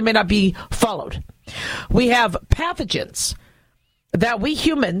protocols, they may not be followed. We have pathogens that we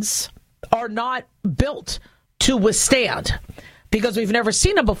humans are not built to withstand because we've never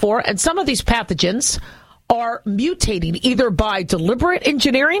seen them before, and some of these pathogens are mutating either by deliberate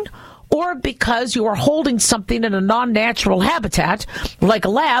engineering or because you are holding something in a non-natural habitat, like a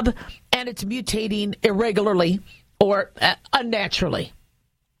lab, and it's mutating irregularly or unnaturally.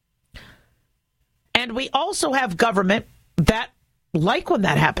 And we also have government that, like when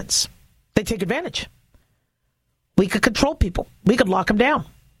that happens, they take advantage. We could control people. We could lock them down.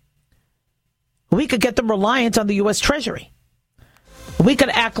 We could get them reliant on the U.S. Treasury. We could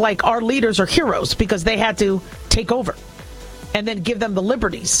act like our leaders are heroes because they had to take over and then give them the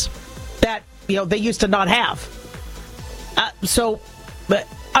liberties that they used to not have. But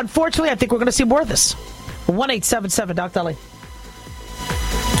unfortunately, I think we're going to see more of this. 1-877 Doc Daliah.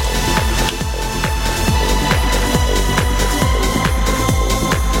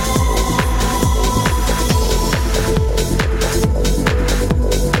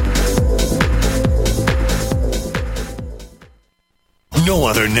 No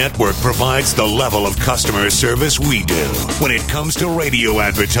other network provides the level of customer service we do. When it comes to radio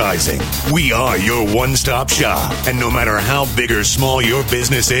advertising, we are your one-stop shop. And no matter how big or small your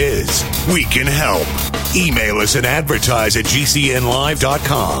business is, we can help. Email us at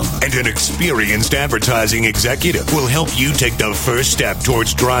advertise@gcnlive.com, and an experienced advertising executive will help you take the first step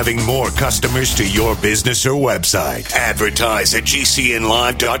towards driving more customers to your business or website.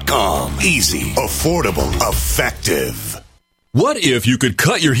 Advertise@gcnlive.com. Easy, affordable, effective. What if you could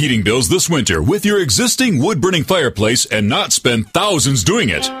cut your heating bills this winter with your existing wood-burning fireplace and not spend thousands doing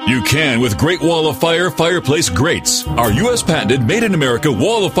it? You can with Great Wall of Fire fireplace grates. Our U.S. patented made-in-America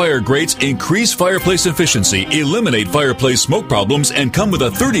Wall of Fire grates increase fireplace efficiency, eliminate fireplace smoke problems, and come with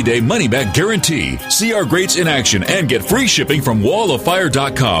a 30-day money-back guarantee. See our grates in action and get free shipping from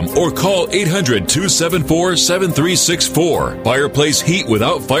walloffire.com or call 800-274-7364. Fireplace heat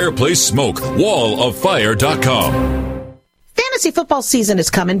without fireplace smoke. walloffire.com. Fantasy football season is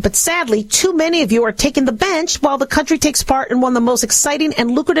coming, but sadly, too many of you are taking the bench while the country takes part in one of the most exciting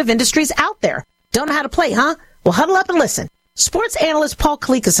and lucrative industries out there. Don't know how to play, huh? Well, huddle up and listen. Sports analyst Paul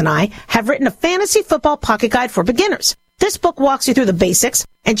Kalikas and I have written a fantasy football pocket guide for beginners. This book walks you through the basics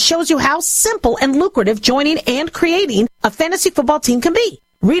and shows you how simple and lucrative joining and creating a fantasy football team can be.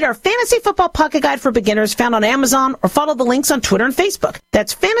 Read our Fantasy Football Pocket Guide for Beginners found on Amazon or follow the links on Twitter and Facebook.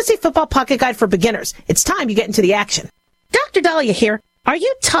 That's Fantasy Football Pocket Guide for Beginners. It's time you get into the action. Dr. Daliah here. Are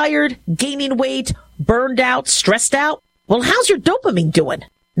you tired, gaining weight, burned out, stressed out? Well, how's your dopamine doing?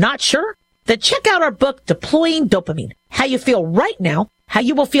 Not sure? Then check out our book, Deploying Dopamine. How you feel right now, how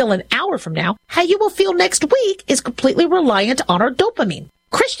you will feel an hour from now, how you will feel next week is completely reliant on our dopamine.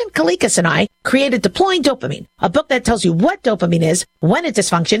 Christian Kalikas and I created Deploying Dopamine, a book that tells you what dopamine is, when it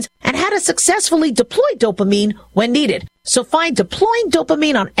dysfunctions, and how to successfully deploy dopamine when needed. So find Deploying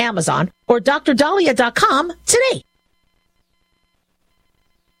Dopamine on Amazon or drdaliah.com today.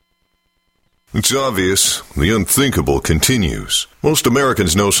 It's obvious. The unthinkable continues. Most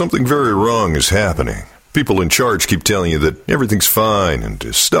Americans know something very wrong is happening. People in charge keep telling you that everything's fine and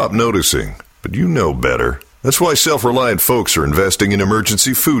to stop noticing. But you know better. That's why self-reliant folks are investing in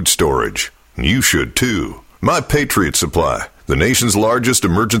emergency food storage. And you should too. My Patriot Supply, the nation's largest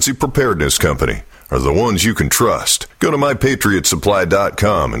emergency preparedness company, are the ones you can trust. Go to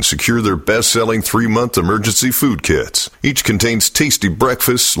mypatriotsupply.com and secure their best-selling 3-month emergency food kits. Each contains tasty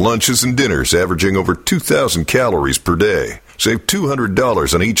breakfasts, lunches, and dinners averaging over 2,000 calories per day. Save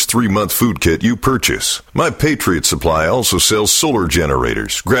 $200 on each 3-month food kit you purchase. My Patriot Supply also sells solar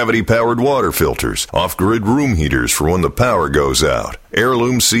generators, gravity-powered water filters, off-grid room heaters for when the power goes out,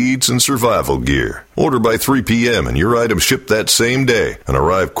 heirloom seeds, and survival gear. Order by 3 p.m. and your items ship that same day and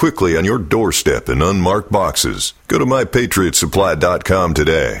arrive quickly on your doorstep in unmarked boxes. Go to mypatriotsupply.com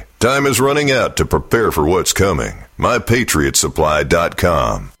today. Time is running out to prepare for what's coming.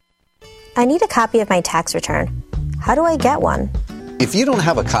 mypatriotsupply.com. I need a copy of my tax return. How do I get one? If you don't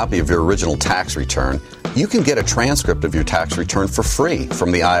have a copy of your original tax return, you can get a transcript of your tax return for free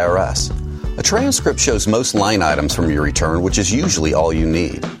from the IRS. A transcript shows most line items from your return, which is usually all you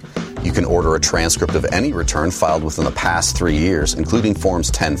need. You can order a transcript of any return filed within the past 3 years, including Forms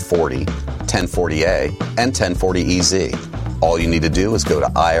 1040, 1040A, and 1040EZ. All you need to do is go to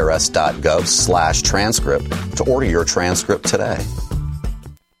irs.gov/transcript to order your transcript today.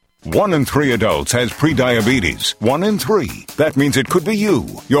 1 in 3 adults has prediabetes. 1 in 3. That means it could be you,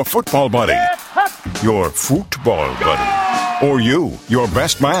 your football buddy, your football buddy, or you, your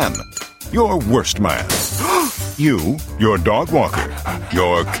best man, your worst man, you, your dog walker,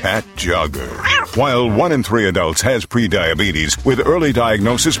 your cat jogger. While 1 in 3 adults has prediabetes, with early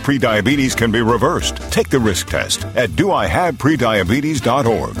diagnosis, prediabetes can be reversed. Take the risk test at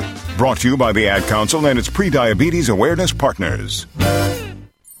doihaveprediabetes.org. Brought to you by the Ad Council and its Prediabetes Awareness Partners.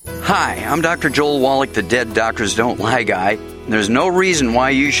 Hi, I'm Dr. Joel Wallach, the Dead Doctors Don't Lie guy. There's no reason why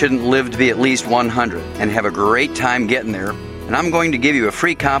you shouldn't live to be at least 100 and have a great time getting there. And I'm going to give you a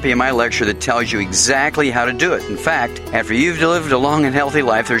free copy of my lecture that tells you exactly how to do it. In fact, after you've lived a long and healthy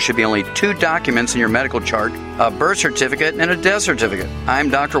life, there should be only 2 documents in your medical chart, a birth certificate and a death certificate. I'm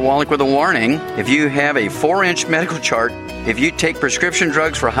Dr. Wallach with a warning. If you have a 4-inch medical chart, if you take prescription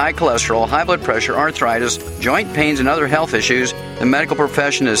drugs for high cholesterol, high blood pressure, arthritis, joint pains, and other health issues, the medical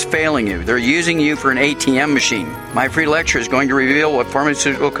profession is failing you. They're using you for an ATM machine. My free lecture is going to reveal what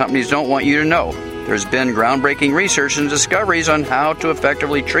pharmaceutical companies don't want you to know. There's been groundbreaking research and discoveries on how to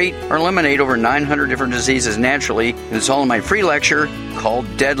effectively treat or eliminate over 900 different diseases naturally, and it's all in my free lecture called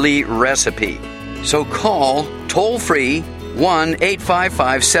Deadly Recipe. So call toll-free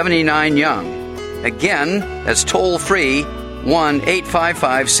 1-855-79-YOUNG. Again, that's toll-free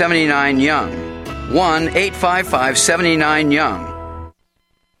 1-855-79-YOUNG. 1-855-79-YOUNG.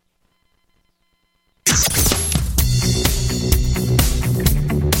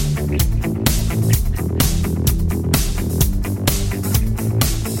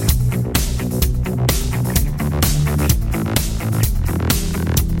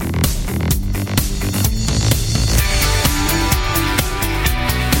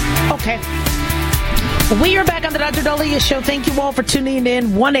 We are back on the Dr. Daliah Show. Thank you all for tuning in.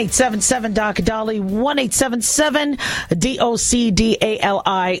 1-877-DOC-DALI,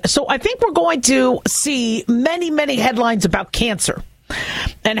 1-877-DOC-DALI. So I think we're going to see many, many headlines about cancer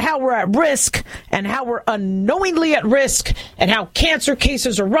and how we're at risk and how we're unknowingly at risk and how cancer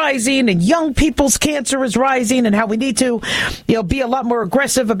cases are rising and young people's cancer is rising and how we need to, be a lot more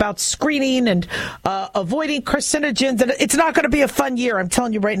aggressive about screening and avoiding carcinogens. And it's not going to be a fun year. I'm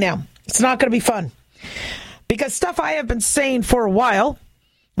telling you right now, it's not going to be fun. Because stuff I have been saying for a while,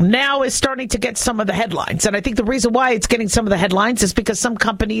 now is starting to get some of the headlines. And I think the reason why it's getting some of the headlines is because some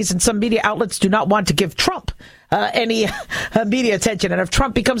companies and some media outlets do not want to give Trump any media attention. And if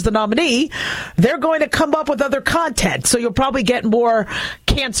Trump becomes the nominee, they're going to come up with other content. So you'll probably get more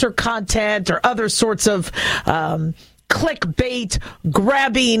cancer content or other sorts of clickbait,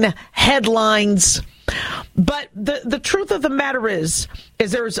 grabbing headlines. But the truth of the matter is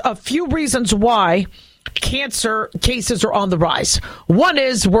there's a few reasons why cancer cases are on the rise. One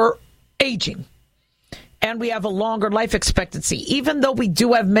is we're aging and we have a longer life expectancy. Even though we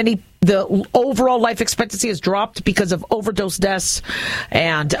do have the overall life expectancy has dropped because of overdose deaths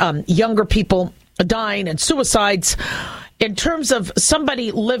and younger people dying and suicides. In terms of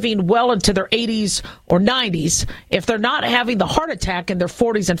somebody living well into their 80s or 90s, if they're not having the heart attack in their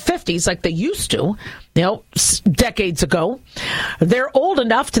 40s and 50s like they used to, decades ago, they're old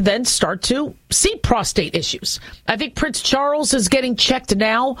enough to then start to see prostate issues. I think Prince Charles is getting checked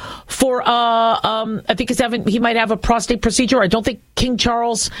now for, I think he might have a prostate procedure. I don't think King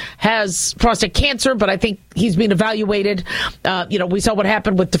Charles has prostate cancer, but I think he's being evaluated. We saw what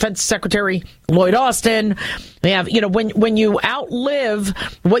happened with Defense Secretary Lloyd Austin. We have, when you outlive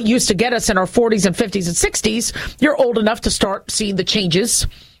what used to get us in our 40s and 50s and 60s, you're old enough to start seeing the changes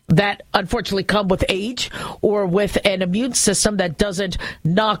that unfortunately come with age or with an immune system that doesn't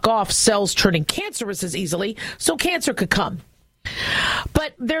knock off cells turning cancerous as easily, so cancer could come.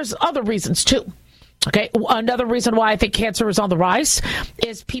 But there's other reasons too. Okay, another reason why I think cancer is on the rise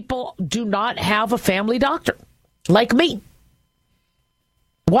is people do not have a family doctor like me.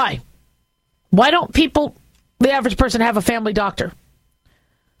 Why? Why don't people, the average person, have a family doctor?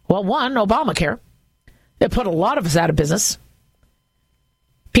 Well, one, Obamacare. It put a lot of us out of business.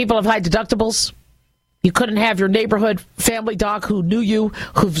 People have high deductibles. You couldn't have your neighborhood family doc who knew you,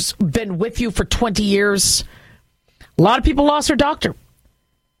 who's been with you for 20 years. A lot of people lost their doctor.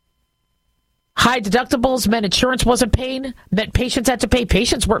 High deductibles meant insurance wasn't paying, meant patients had to pay.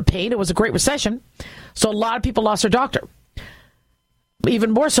 Patients weren't paying. It was a great recession. So a lot of people lost their doctor.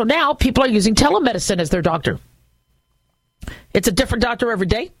 Even more so now, people are using telemedicine as their doctor. It's a different doctor every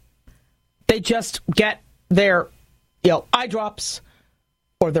day. They just get their eye drops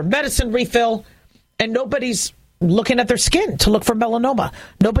or their medicine refill, and nobody's looking at their skin to look for melanoma.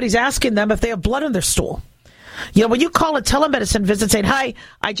 Nobody's asking them if they have blood in their stool. When you call a telemedicine visit saying, hi,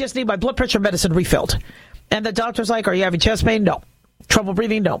 I just need my blood pressure medicine refilled. And the doctor's like, are you having chest pain? No. Trouble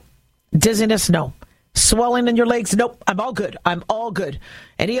breathing? No. Dizziness? No. Swelling in your legs? Nope. I'm all good. I'm all good.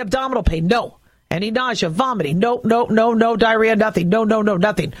 Any abdominal pain? No. Any nausea, vomiting? No. Diarrhea? Nothing. No,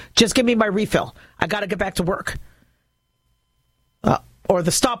 nothing. Just give me my refill. I got to get back to work. Or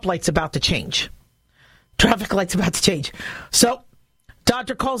the stoplight's about to change. Traffic light's about to change. So,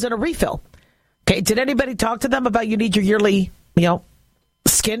 doctor calls in a refill. Okay, did anybody talk to them about you need your yearly,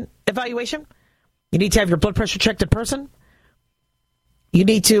 skin evaluation? You need to have your blood pressure checked in person? You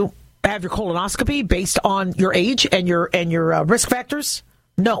need to have your colonoscopy based on your age and your risk factors?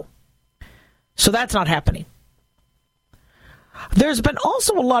 No. So that's not happening. There's been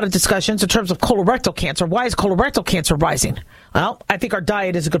also a lot of discussions in terms of colorectal cancer. Why is colorectal cancer rising? Well, I think our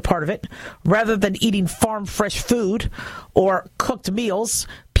diet is a good part of it. Rather than eating farm fresh food or cooked meals,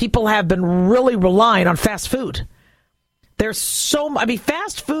 people have been really relying on fast food.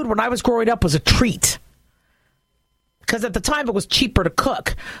 Fast food when I was growing up was a treat. Because at the time it was cheaper to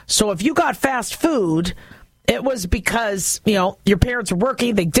cook. So if you got fast food, it was because, your parents were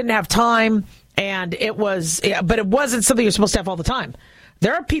working, they didn't have time. But it wasn't something you're supposed to have all the time.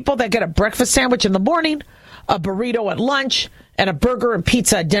 There are people that get a breakfast sandwich in the morning, a burrito at lunch, and a burger and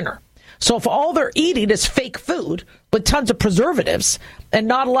pizza at dinner. So if all they're eating is fake food with tons of preservatives and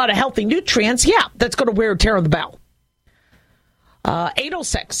not a lot of healthy nutrients, that's going to wear and tear on the bowel. Anal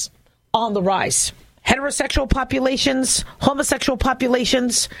sex on the rise. Heterosexual populations, homosexual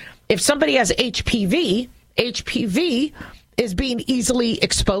populations. If somebody has HPV is being easily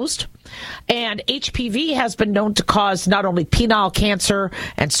exposed. And HPV has been known to cause not only penile cancer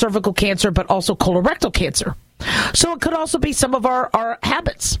and cervical cancer, but also colorectal cancer. So it could also be some of our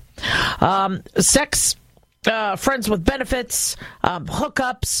habits. Sex, friends with benefits,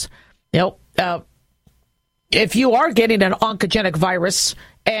 hookups. If you are getting an oncogenic virus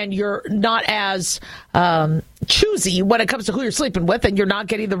and you're not as choosy when it comes to who you're sleeping with, and you're not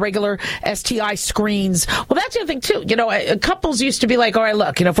getting the regular STI screens. Well, that's the other thing, too. Couples used to be like, all right,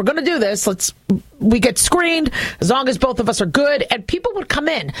 look, if we're going to do this, we get screened as long as both of us are good. And people would come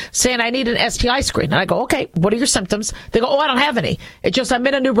in saying, I need an STI screen. And I go, okay, what are your symptoms? They go, I don't have any. It's just I'm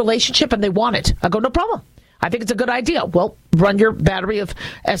in a new relationship and they want it. I go, no problem. I think it's a good idea. Well, run your battery of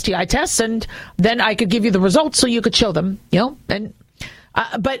STI tests, and then I could give you the results so you could show them, and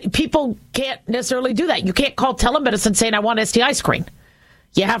But people can't necessarily do that. You can't call telemedicine saying, I want STI screen.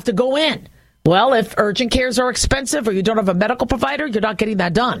 You have to go in. Well, if urgent cares are expensive or you don't have a medical provider, you're not getting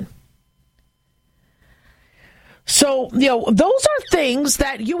that done. So, those are things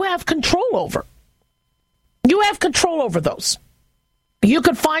that you have control over. You have control over those. You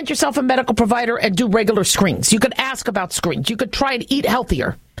could find yourself a medical provider and do regular screens. You could ask about screens. You could try and eat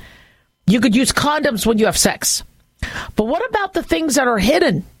healthier. You could use condoms when you have sex. But what about the things that are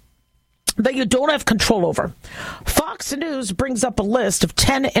hidden that you don't have control over? Fox News brings up a list of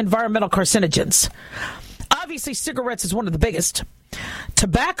 10 environmental carcinogens. Obviously, cigarettes is one of the biggest.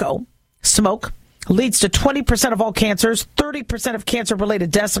 Tobacco smoke leads to 20% of all cancers, 30% of cancer-related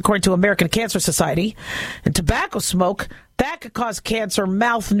deaths, according to American Cancer Society. And tobacco smoke, that could cause cancer,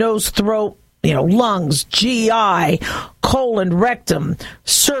 mouth, nose, throat, lungs, GI, colon, rectum,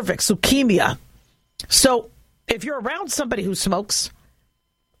 cervix, leukemia. So if you're around somebody who smokes,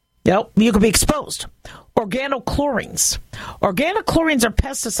 you could be exposed. Organochlorines. Organochlorines are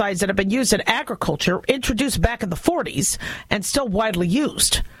pesticides that have been used in agriculture, introduced back in the 40s, and still widely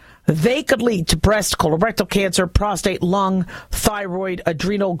used. They could lead to breast, colorectal cancer, prostate, lung, thyroid,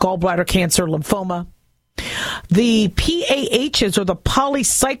 adrenal, gallbladder cancer, lymphoma. The PAHs, or the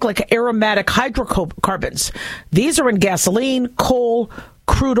polycyclic aromatic hydrocarbons. These are in gasoline, coal,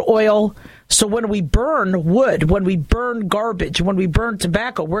 crude oil. So when we burn wood, when we burn garbage, when we burn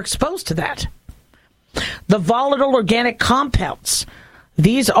tobacco, we're exposed to that. The volatile organic compounds.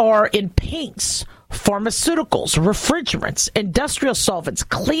 These are in paints, pharmaceuticals, refrigerants, industrial solvents,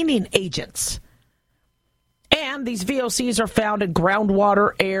 cleaning agents. And these VOCs are found in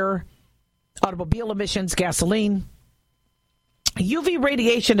groundwater, air, automobile emissions, gasoline. UV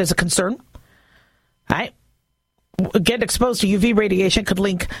radiation is a concern. Right? Getting exposed to UV radiation could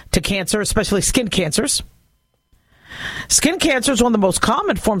link to cancer, especially skin cancers. Skin cancer is one of the most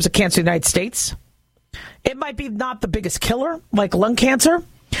common forms of cancer in the United States. It might be not the biggest killer, like lung cancer,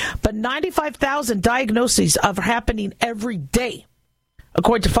 but 95,000 diagnoses are happening every day,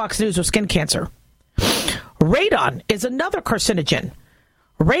 according to Fox News, with skin cancer. Radon is another carcinogen.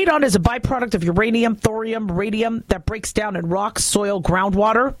 Radon is a byproduct of uranium, thorium, radium that breaks down in rocks, soil,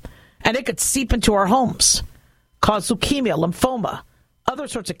 groundwater, and it could seep into our homes, cause leukemia, lymphoma, other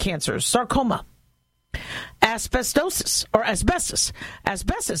sorts of cancers, sarcoma. Asbestosis, or asbestos.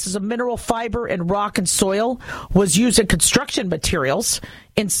 Asbestos is a mineral fiber in rock and soil, was used in construction materials,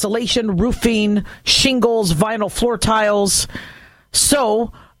 insulation, roofing, shingles, vinyl floor tiles.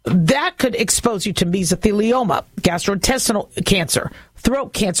 So that could expose you to mesothelioma, gastrointestinal cancer,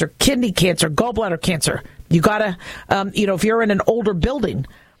 throat cancer, kidney cancer, gallbladder cancer. You gotta, if you're in an older building,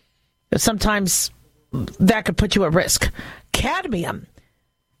 sometimes that could put you at risk. Cadmium.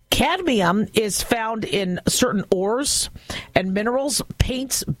 Cadmium is found in certain ores and minerals,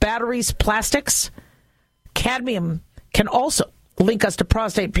 paints, batteries, plastics. Cadmium can also link us to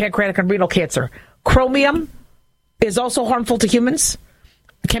prostate, pancreatic, and renal cancer. Chromium is also harmful to humans.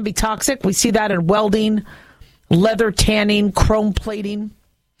 It can be toxic. We see that in welding, leather tanning, chrome plating.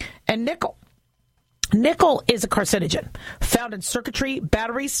 And nickel. Nickel is a carcinogen found in circuitry,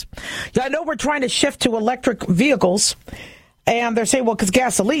 batteries. I know we're trying to shift to electric vehicles. And they're saying, well, because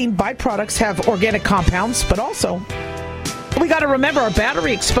gasoline byproducts have organic compounds, but also we got to remember our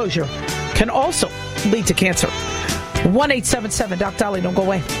battery exposure can also lead to cancer. 1-877 Doc Daliah, don't go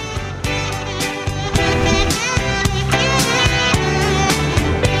away.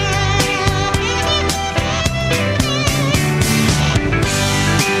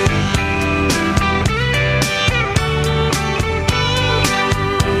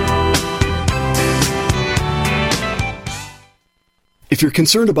 If you're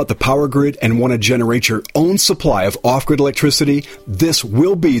concerned about the power grid and want to generate your own supply of off-grid electricity, this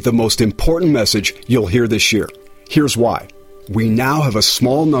will be the most important message you'll hear this year. Here's why. We now have a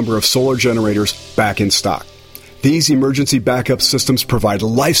small number of solar generators back in stock. These emergency backup systems provide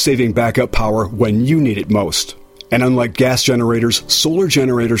life-saving backup power when you need it most. And unlike gas generators, solar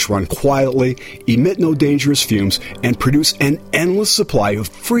generators run quietly, emit no dangerous fumes, and produce an endless supply of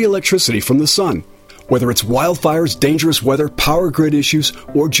free electricity from the sun. Whether it's wildfires, dangerous weather, power grid issues,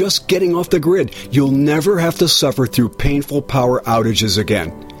 or just getting off the grid, you'll never have to suffer through painful power outages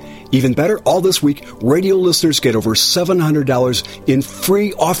again. Even better, all this week, radio listeners get over $700 in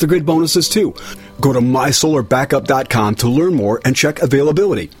free off-the-grid bonuses, too. Go to mysolarbackup.com to learn more and check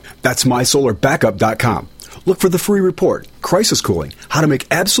availability. That's mysolarbackup.com. Look for the free report, Crisis Cooling, how to make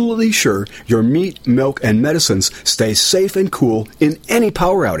absolutely sure your meat, milk, and medicines stay safe and cool in any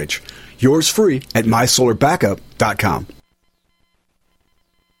power outage. Yours free at mysolarbackup.com.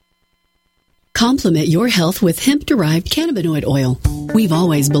 Complement your health with hemp-derived cannabinoid oil. We've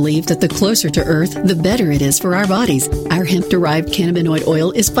always believed that the closer to Earth, the better it is for our bodies. Our hemp-derived cannabinoid oil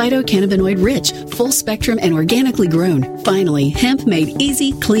is phytocannabinoid rich, full spectrum, and organically grown. Finally, hemp made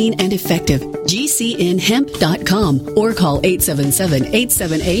easy, clean, and effective. GCNhemp.com or call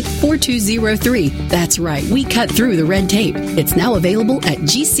 877-878-4203. That's right, we cut through the red tape. It's now available at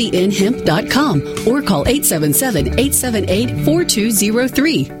GCNhemp.com or call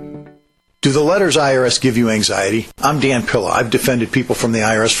 877-878-4203. Do the letters IRS give you anxiety? I'm Dan Pilla. I've defended people from the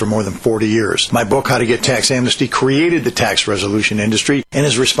IRS for more than 40 years. My book, How to Get Tax Amnesty, created the tax resolution industry and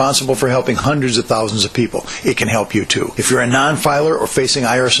is responsible for helping hundreds of thousands of people. It can help you too. If you're a non-filer or facing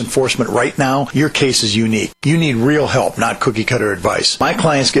IRS enforcement right now, your case is unique. You need real help, not cookie-cutter advice. My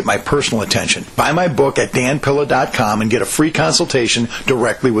clients get my personal attention. Buy my book at danpilla.com and get a free consultation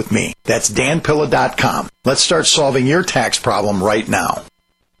directly with me. That's danpilla.com. Let's start solving your tax problem right now.